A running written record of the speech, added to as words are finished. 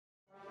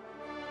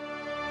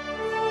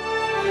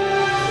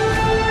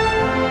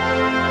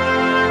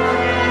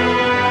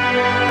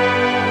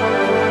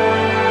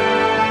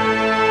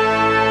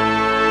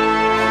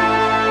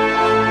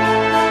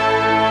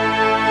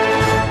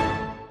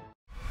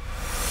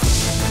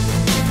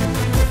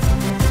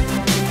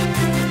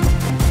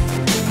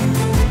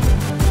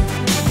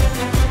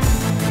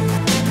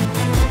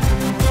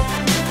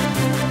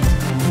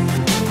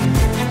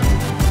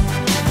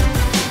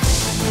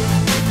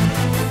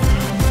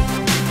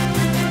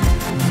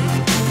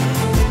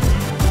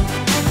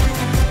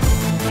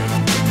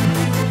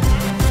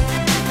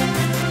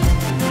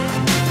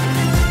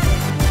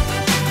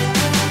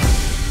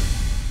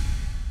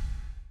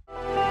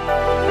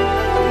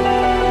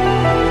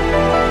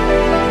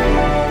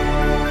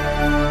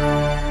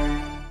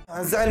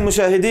أعزائي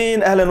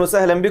المشاهدين، أهلا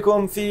وسهلا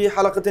بكم في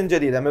حلقة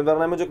جديدة من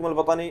برنامجكم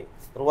الوطني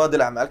رواد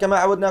الأعمال. كما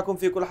عودناكم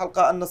في كل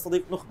حلقة أن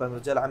نستضيف نخبة من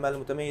رجال الأعمال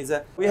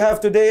المتميزة. We have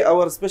today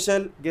our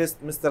special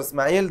guest Mr.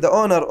 Ismail, the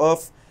owner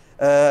of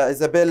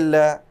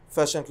Isabella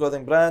fashion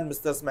clothing brand.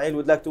 Mr. Ismail,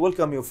 would like to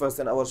welcome you first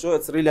in our show.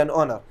 It's really an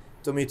honor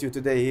to meet you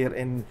today here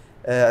in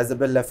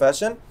Isabella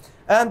Fashion.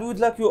 And we would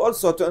like you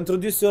also to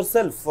introduce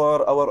yourself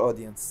for our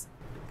audience.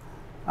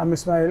 I'm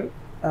Ismail.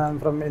 I'm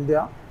from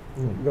India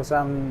because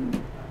I'm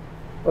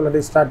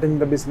already starting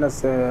the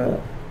business 2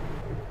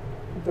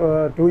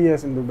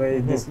 years in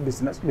Dubai. This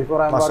business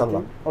before I'm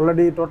working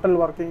already total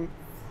working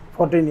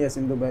 14 years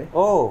in Dubai.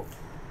 Oh,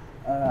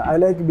 I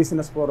like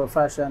business for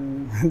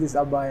fashion. This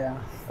abaya.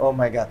 oh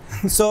my God!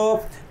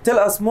 So tell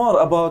us more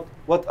about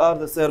what are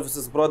the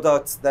services,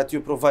 products that you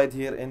provide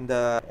here in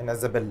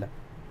Isabella.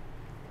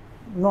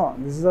 No,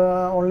 this is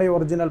the only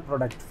original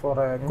product for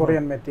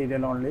Korean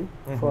material only.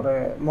 For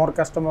more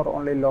customer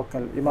only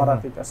local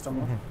Emirati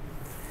customer.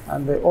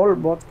 And they all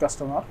both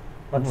customer,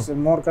 but it's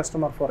more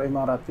customer for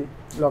Emirati.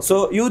 Local.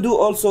 So you do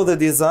also the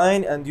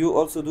design and you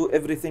also do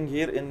everything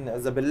here in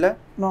Isabella?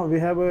 No, we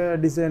have a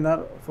designer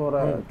for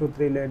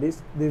 2-3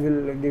 ladies. They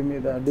will give me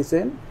the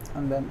design,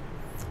 and then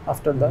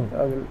after that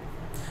I will.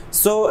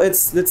 So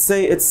it's, let's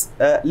say it's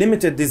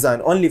limited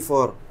design only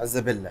for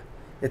Isabella.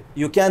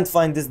 You can't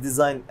find this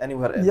design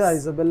anywhere else. Yeah,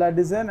 Isabella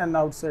design and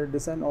outside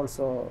design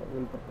also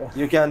will prepare.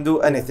 You can do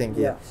anything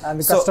here. Yeah, and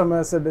the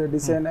customers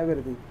design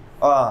everything.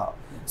 Ah,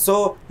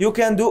 so you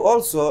can do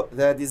also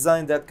the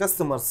design that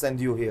customers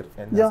send you here.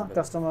 Yeah,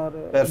 customer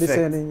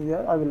designing.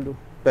 Yeah, I will do.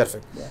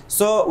 Perfect. Yeah.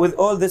 So with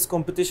all this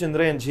competition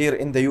range here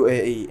in the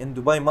UAE, in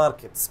Dubai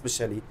market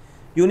especially,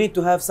 you need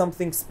to have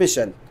something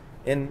special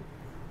in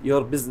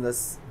your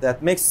business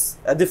that makes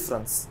a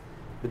difference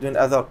between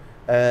other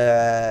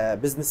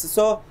businesses.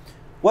 So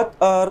what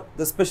are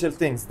the special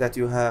things that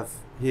you have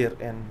here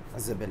in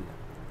Isabella?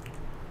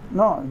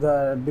 No,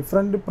 the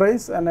different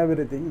price and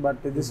everything, but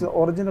this is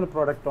original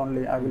product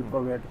only I will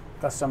provide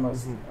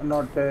customers,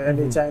 not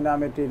any China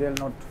material,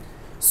 not.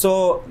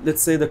 So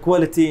let's say the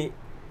quality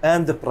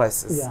and the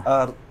prices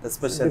are the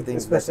special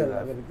things. Special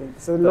that everything.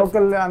 So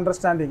local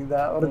understanding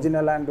the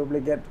original and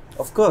duplicate.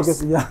 Of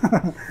course. Because,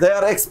 they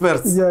are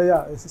experts.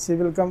 Yeah. She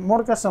will come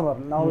more customer.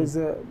 Now is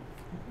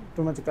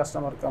too much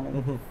customer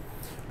coming.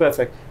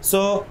 Perfect.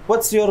 So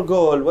what's your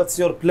goal? What's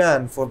your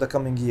plan for the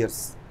coming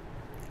years?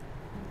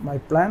 My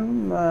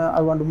plan,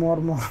 I want more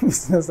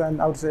business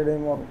and outside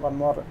one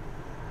more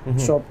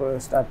shop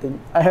starting.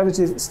 I have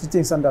a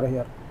stitching center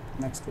here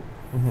next to.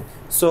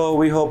 So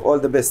we hope all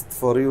the best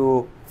for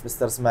you,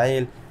 Mr.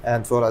 Ismail,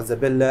 and for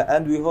Isabella,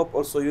 and we hope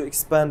also you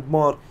expand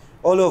more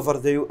all over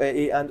the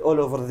UAE and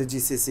all over the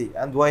GCC.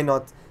 And why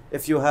not?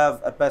 If you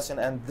have a passion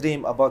and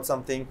dream about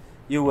something,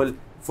 you will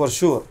for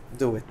sure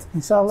do it.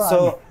 Inshallah.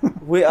 So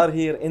we are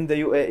here in the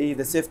UAE.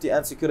 The safety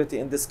and security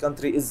in this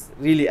country is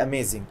really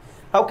amazing.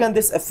 How can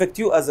this affect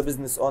you as a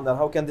business owner?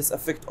 How can this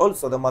affect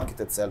also the market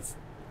itself?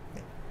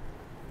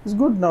 It's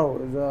good now,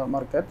 the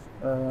market,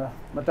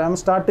 but I'm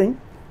starting.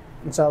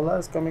 Inshallah,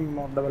 it's coming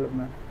more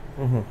development.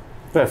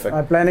 Perfect.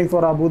 I'm planning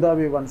for Abu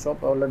Dhabi one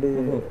shop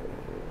already.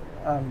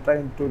 I'm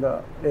trying to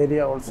the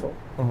area also,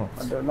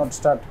 but not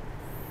start.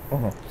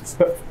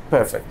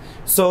 Perfect.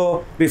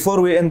 So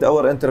before we end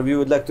our interview,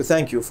 we'd like to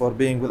thank you for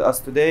being with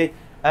us today,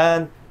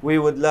 and we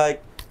would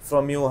like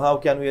from you how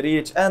can we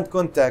reach and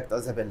contact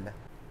Isabella.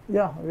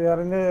 Yeah, we are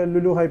in the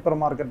Lulu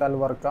Hypermarket Al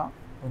Warqa,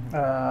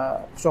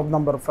 shop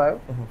number 5,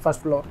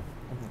 first floor.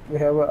 We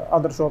have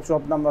other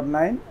shop number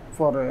 9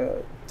 for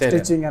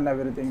stitching and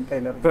everything,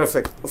 tailoring.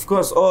 Perfect. Of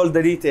course, all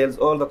the details,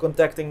 all the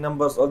contacting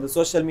numbers, all the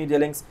social media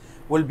links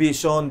will be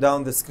shown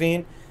down the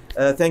screen.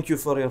 Thank you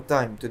for your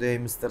time today,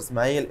 Mr.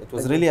 Ismail. It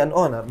was really an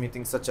honor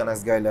meeting such a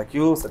nice guy like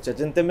you, such a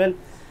gentleman.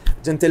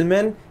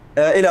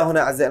 إلى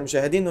هنا أعزائي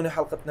المشاهدين ننهي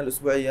حلقتنا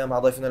الأسبوعية مع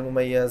ضيفنا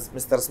المميز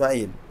مستر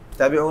إسماعيل.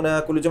 تابعونا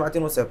كل جمعة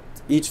وسبت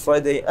each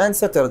Friday and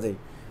Saturday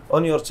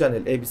on your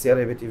channel ABC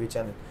Arabia TV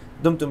channel.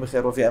 دمتم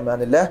بخير وفي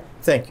أمان الله.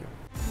 Thank you.